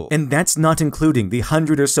 in total. And that's not including the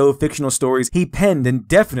 100 or so fictional stories he penned, and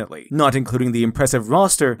definitely not including the impressive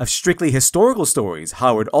roster of strictly historical stories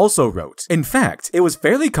Howard also wrote. In fact, it was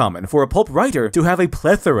fairly common for a pulp writer to have a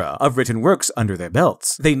plethora of written works under their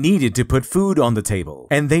belts. They needed to put food on the table,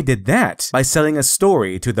 and they did that by selling a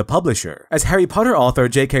story to the publisher. As Harry Potter author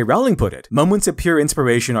J.K. Rowling put it, moments of pure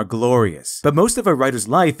inspiration are glorious, but most of a writer's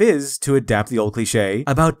life is, to adapt the old cliche,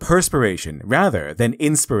 about perspiration rather than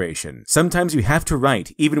inspiration. Sometimes you have to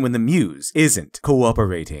write even when the muse isn't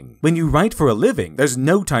cooperating. When you write for a living, there's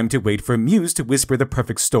no time to wait for a muse to whisper the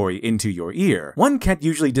perfect story into your ear. One can't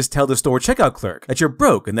usually just tell the store checkout clerk that you're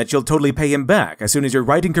broke and that you'll totally pay him back as soon as your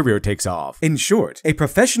writing career takes off. In short, a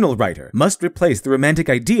professional writer must replace the romantic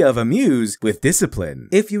idea of a muse with discipline.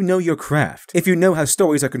 If you know your craft, if you know how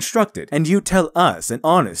stories are constructed, and you tell us an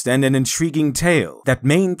honest and an intriguing tale that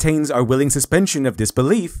maintains our willing suspension of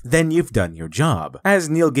disbelief, then you've done your job. As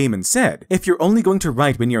Neil Gaiman said, if you're only going to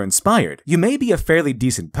write when you're inspired, you may be a fairly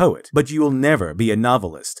decent poet, but you will never be a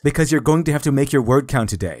novelist, because you're going to have to make your word count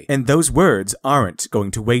today, and those words aren't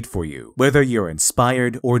going to wait for you, whether you're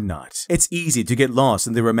inspired or not. It's easy to get lost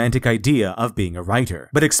in the romantic idea of being a writer,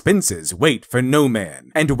 but expenses wait for no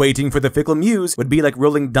man, and waiting for the fickle muse would be like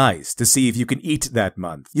rolling dice to see if you can eat that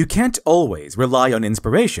month. You can't always rely on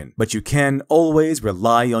inspiration, but you can always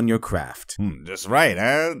rely on your craft. Just right,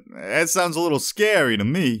 huh? That sounds a little scary to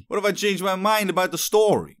me. What if I change my mind about the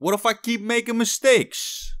story? What if I keep making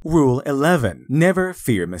mistakes? Rule 11. Never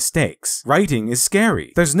fear mistakes. Writing is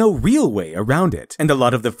scary. There's no real way around it, and a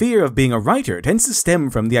lot of the fear of being a writer tends to stem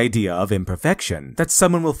from the idea of imperfection, that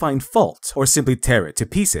someone will find fault or simply tear it to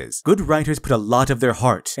pieces. Good writers put a lot of their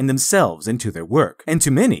heart and themselves into their work, and to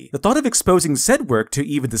many, the thought of exposing said work to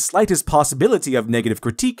even the slightest possibility of negative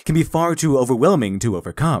critique can be far too overwhelming to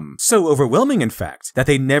overcome. So overwhelming, in fact, that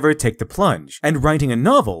they never take the plunge, and writing a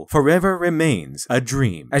novel forever remains a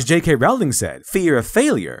dream. As J.K. Rowling said, fear of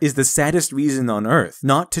failure is the saddest reason on earth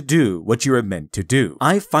not to do what you are meant to do.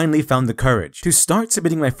 I finally found the courage to start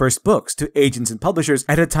submitting my first books to agents and publishers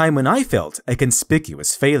at a time when I felt a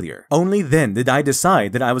conspicuous failure. Only then did I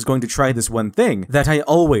decide that I was going to try this one thing that I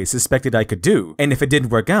always suspected I could do, and if it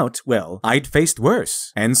didn't work out, well, I'd faced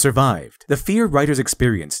worse and survived. The fear writers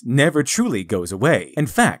experience never truly goes away. In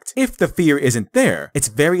fact, if the fear isn't there, it's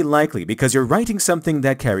very likely because you're writing something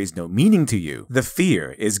that carries no meaning to you. The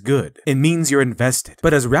fear is good. It means you're invested.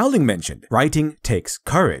 But as Rowling mentioned, writing takes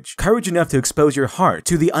courage. Courage enough to expose your heart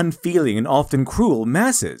to the unfeeling and often cruel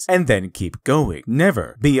masses, and then keep going.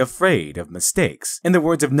 Never be afraid of mistakes. In the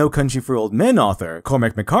words of No Country for Old Men author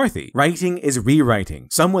Cormac McCarthy, writing is rewriting.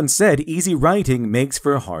 Someone said easy writing makes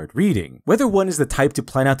for hard reading. Whether one is the type to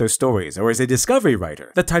plan out their stories or is a discovery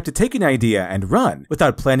writer, the type to take an idea and run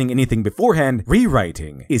without planning anything beforehand,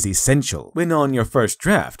 rewriting is essential. When on your first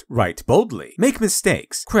draft, write boldly. Make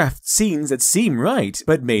mistakes. Craft scenes that seem right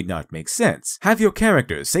but may not make sense. Have your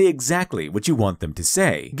characters say exactly what you want them to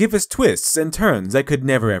say. Give us twists and turns that could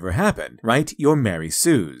never ever happen. Write your Mary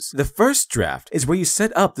Sues. The first draft is where you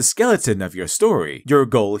set up the skeleton of your story. Your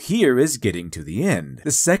goal here is getting to the end.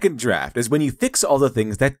 The second draft is when you fix all the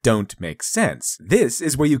things that don't make sense. This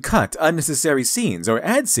is where you cut unnecessary scenes or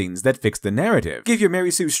add scenes that fix the narrative. Give your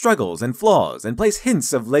Mary Sue struggles and flaws and place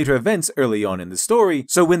hints of later events early on in the story,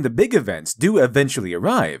 so when the big events do eventually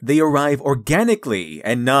arrive, they arrive organically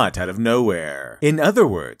and not out of nowhere. In other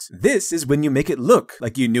words, this is when you make it look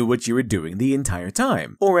like you knew what you were doing the entire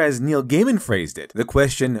time. Or as Neil Gaiman phrased it, the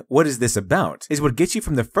question, what is this about, is what gets you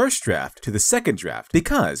from the first draft to the second draft,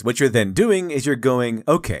 because what you're then doing is you're going,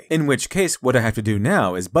 okay, in which case what I have to do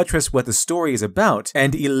now is buttress what the story is about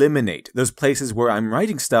and eliminate those places where I'm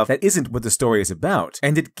writing stuff that isn't what the story is about,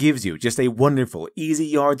 and it gives you just a wonderful, easy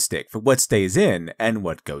yardstick for what stays in and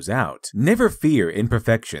what goes out. Never fear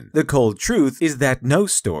imperfection. The cold truth is that no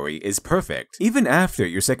story is perfect. Even after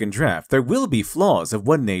your second draft, there will be flaws of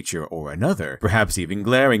one nature or another, perhaps even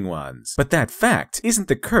glaring ones. But that fact isn't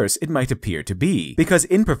the curse it might appear to be, because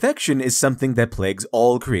imperfection is something that plagues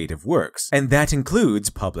all creative works, and that includes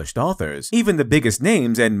published authors. Even the biggest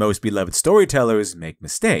names and most beloved storytellers make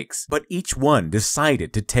mistakes, but each one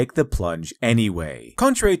decided to take the plunge anyway.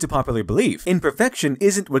 Contrary to popular belief, imperfection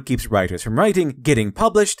isn't what keeps writers from writing, getting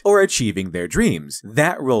published, or achieving their dreams.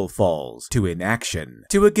 That role falls to inaction. perfection.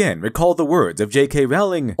 To again recall the words of J.K.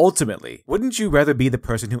 Rowling, ultimately, wouldn't you rather be the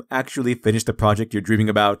person who actually finished the project you're dreaming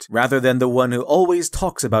about, rather than the one who always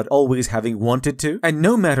talks about always having wanted to? And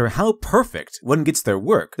no matter how perfect one gets their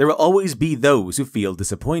work, there will always be those who feel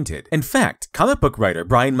disappointed. In fact, comic book writer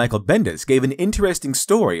Brian Michael Bendis gave an interesting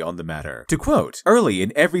story on the matter. To quote, "Early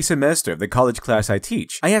in every semester of the college class I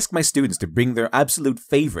teach, I ask my students to bring their absolute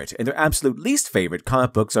favorite and their absolute least favorite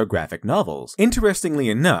comic books or graphic novels. Interestingly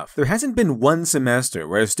enough, there hasn't been one semester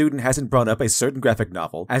where a student hasn't brought up a certain graphic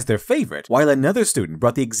novel as their favorite, while another student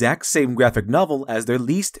brought the exact same graphic novel as their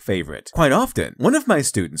least favorite. Quite often, one of my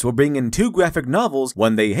students will bring in two graphic novels,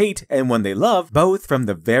 one they hate and one they love, both from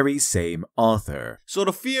the very same author." So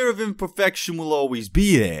the fear of imperfection will always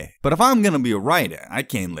be there. But if I'm gonna be a writer, I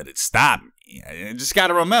can't let it stop me. I just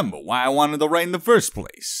gotta remember why I wanted to write in the first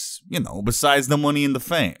place. You know, besides the money and the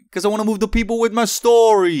fame. Because I want to move the people with my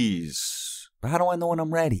stories. But how do I know when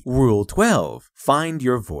I'm ready? Rule 12. Find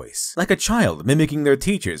your voice. Like a child mimicking their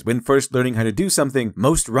teachers when first learning how to do something,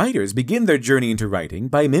 most writers begin their journey into writing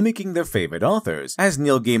by mimicking their favorite authors. As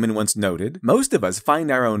Neil Gaiman once noted, most of us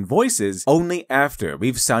find our own voices only after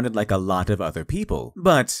we've sounded like a lot of other people.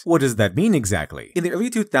 But what does that mean exactly? In the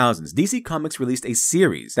early 2000s, DC Comics released a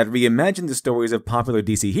series that reimagined the stories of popular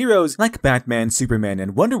DC heroes like Batman, Superman,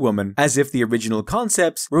 and Wonder Woman as if the original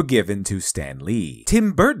concepts were given to Stan Lee.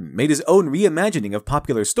 Tim Burton made his own reimagining of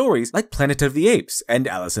popular stories like Planet of the Apes and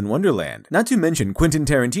Alice in Wonderland. Not to mention Quentin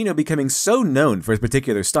Tarantino becoming so known for his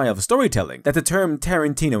particular style of storytelling that the term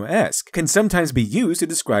Tarantino-esque can sometimes be used to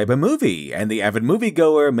describe a movie, and the avid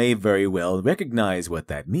moviegoer may very well recognize what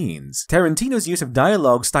that means. Tarantino's use of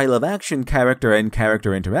dialogue, style of action, character, and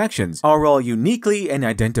character interactions are all uniquely and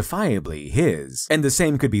identifiably his. And the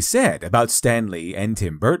same could be said about Stan Lee and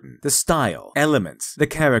Tim Burton. The style, elements, the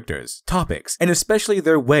characters, topics, and especially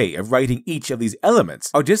their way of writing each of these elements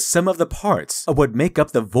are just some of the parts of what make up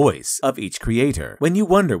the voice of each creator. When you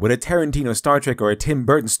wonder what a Tarantino Star Trek or a Tim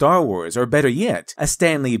Burton Star Wars, or better yet, a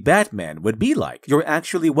Stan Lee Batman would be like, you're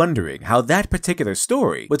actually wondering how that particular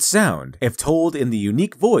story would sound if told in the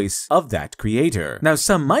unique voice of that creator. Now,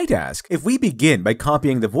 some might ask, if we begin by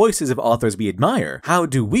copying the voices of authors we admire, how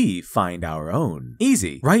do we find our own?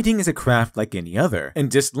 Easy. Writing is a craft like any other,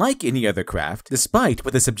 and just like any other craft, despite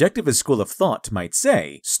what the subjectivist school of thought might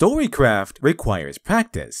say, storycraft requires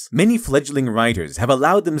practice. Many fledgling writers have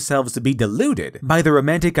allowed themselves to be deluded by the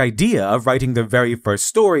romantic idea of writing their very first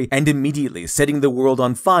story and immediately setting the world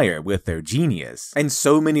on fire with their genius. And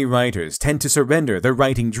so many writers tend to surrender their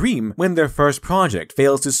writing dream when their first project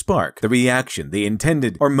fails to spark the reaction they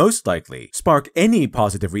intended, or most likely, spark any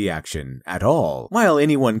positive reaction at all. While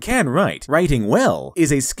anyone can write, writing well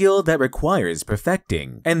is a skill that requires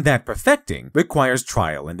perfecting, and that perfecting requires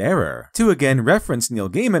trial and error. To again reference Neil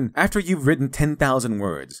Gaiman, after you've written 10,000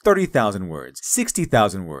 words, 30,000 words,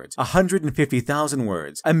 60,000 words, 150,000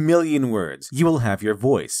 words, 1,000,000 words, you will have your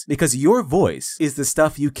voice, because your voice is the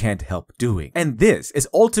stuff you can't help doing. And this is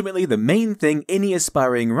ultimately the main thing any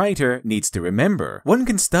aspiring writer needs to remember. One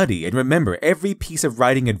can study and remember every piece of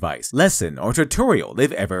writing advice, lesson, or tutorial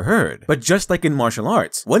they've ever heard. But just like in martial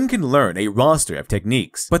arts, one can learn a roster of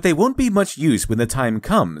techniques, but they won't be much use when the time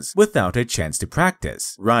comes without a chance to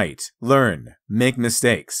practice. Write, learn, make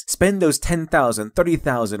mistakes, spend those 10,000,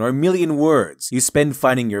 30,000, or 1,000,000 words you spend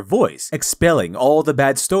finding your voice, expelling all the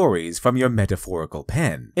bad stories from your metaphorical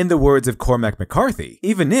pen. In the words of Cormac McCarthy,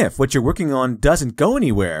 even if what you're working on doesn't go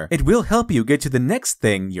anywhere, it will help you get to the next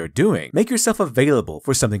thing you're doing. Make yourself available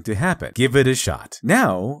for something to happen. Give it a shot.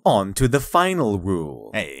 Now, on to the final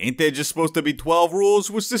rule. Hey, ain't there just supposed to be 12 rules?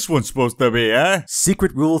 What's this one supposed to be, huh?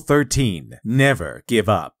 Secret Rule 13. Never give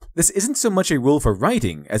up. This isn't so much a rule for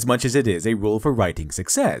writing as much as it is a rule for writing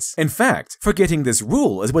success. In fact, forgetting this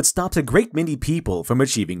rule is what stops a great many people from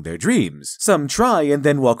achieving their dreams. Some try and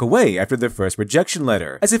then walk away after their first rejection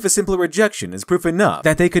letter, as if a simple rejection is proof enough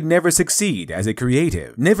that they could never succeed as a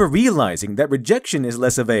creative, never realizing that rejection is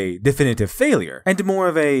less of a definitive failure and more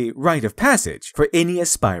of a rite of passage for any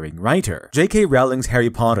aspiring writer. J.K. Rowling's Harry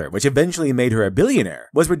Potter, which eventually made her a billionaire,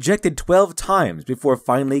 was rejected 12 times before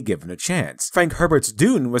finally given a chance. Frank Herbert's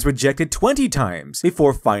Dune was rejected 20 times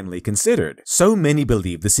before finally considered. So many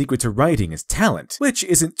believe the secret to writing is talent, which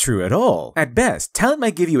isn't true at all. At best, talent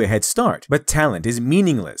might give you a head start, but talent is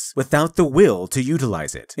meaningless without the will to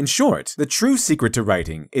utilize it. In short, the true secret to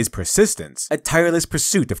writing is persistence, a tireless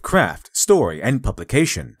pursuit of craft, story, and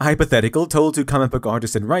publication. A hypothetical told to comic book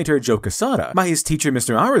artist and writer Joe Quesada by his teacher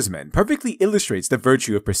Mr. Arisman perfectly illustrates the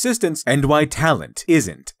virtue of persistence and why talent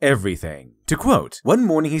isn't everything. To quote, one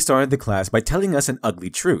morning he started the class by telling us an ugly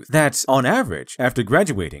truth, that, on average, after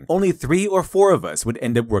graduating, only 3 or 4 of us would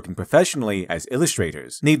end up working professionally as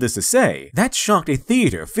illustrators. Needless to say, that shocked a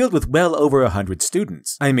theater filled with well over 100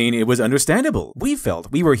 students. I mean, it was understandable. We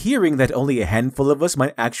felt we were hearing that only a handful of us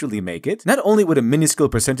might actually make it. Not only would a minuscule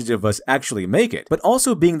percentage of us actually make it, but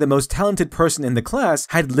also being the most talented person in the class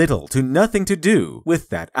had little to nothing to do with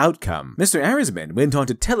that outcome. Mr. Arisman went on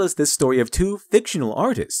to tell us this story of 2 fictional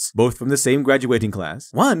artists, both from the same graduating class.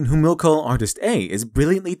 One, whom we'll call Artist A, is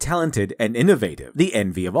brilliantly talented and innovative, the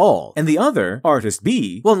envy of all, and the other, Artist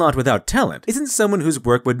B, while not without talent, isn't someone whose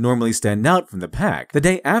work would normally stand out from the pack. The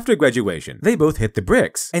day after graduation, they both hit the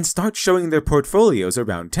bricks and start showing their portfolios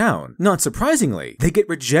around town. Not surprisingly, they get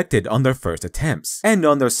rejected on their first attempts, and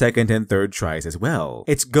on their second and third tries as well.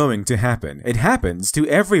 It's going to happen. It happens to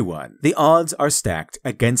everyone. The odds are stacked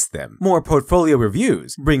against them. More portfolio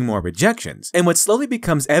reviews bring more rejections, and what slowly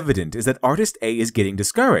becomes evident is that Artist A is getting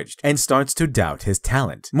discouraged and starts to doubt his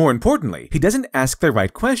talent. More importantly, he doesn't ask the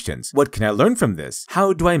right questions. What can I learn from this?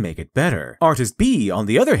 How do I make it better? Artist B, on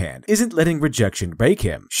the other hand, isn't letting rejection break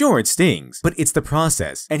him. Sure, it stings, but it's the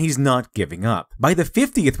process, and he's not giving up. By the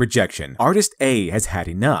 50th rejection, Artist A has had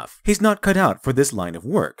enough. He's not cut out for this line of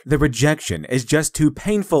work. The rejection is just too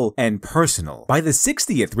painful and personal. By the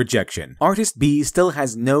 60th rejection, Artist B still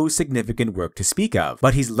has no significant work to speak of,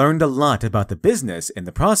 but he's learned a lot about the business in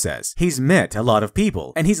the process. He's met a lot of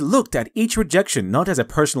people, and he's looked at each rejection not as a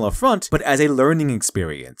personal affront, but as a learning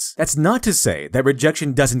experience. That's not to say that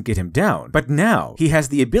rejection doesn't get him down, but now he has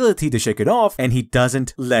the ability to shake it off, and he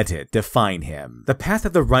doesn't let it define him. The path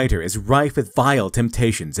of the writer is rife with vile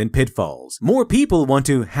temptations and pitfalls. More people want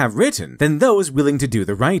to have written than those willing to do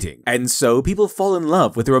the writing, and so people fall in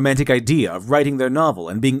love with the romantic idea of writing their novel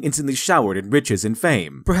and being instantly showered in riches and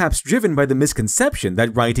fame, perhaps driven by the misconception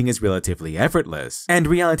that writing is relatively effortless. And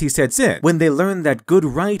reality sets in when they learn that good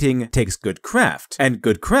writing takes good craft, and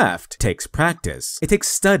good craft takes practice. It takes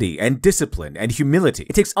study and discipline and humility.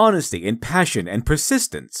 It takes honesty and passion and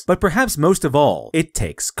persistence. But perhaps most of all, it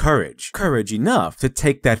takes courage. Courage enough to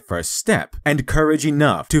take that first step, and courage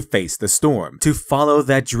enough to face the storm, to follow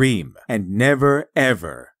that dream, and never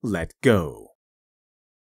ever let go.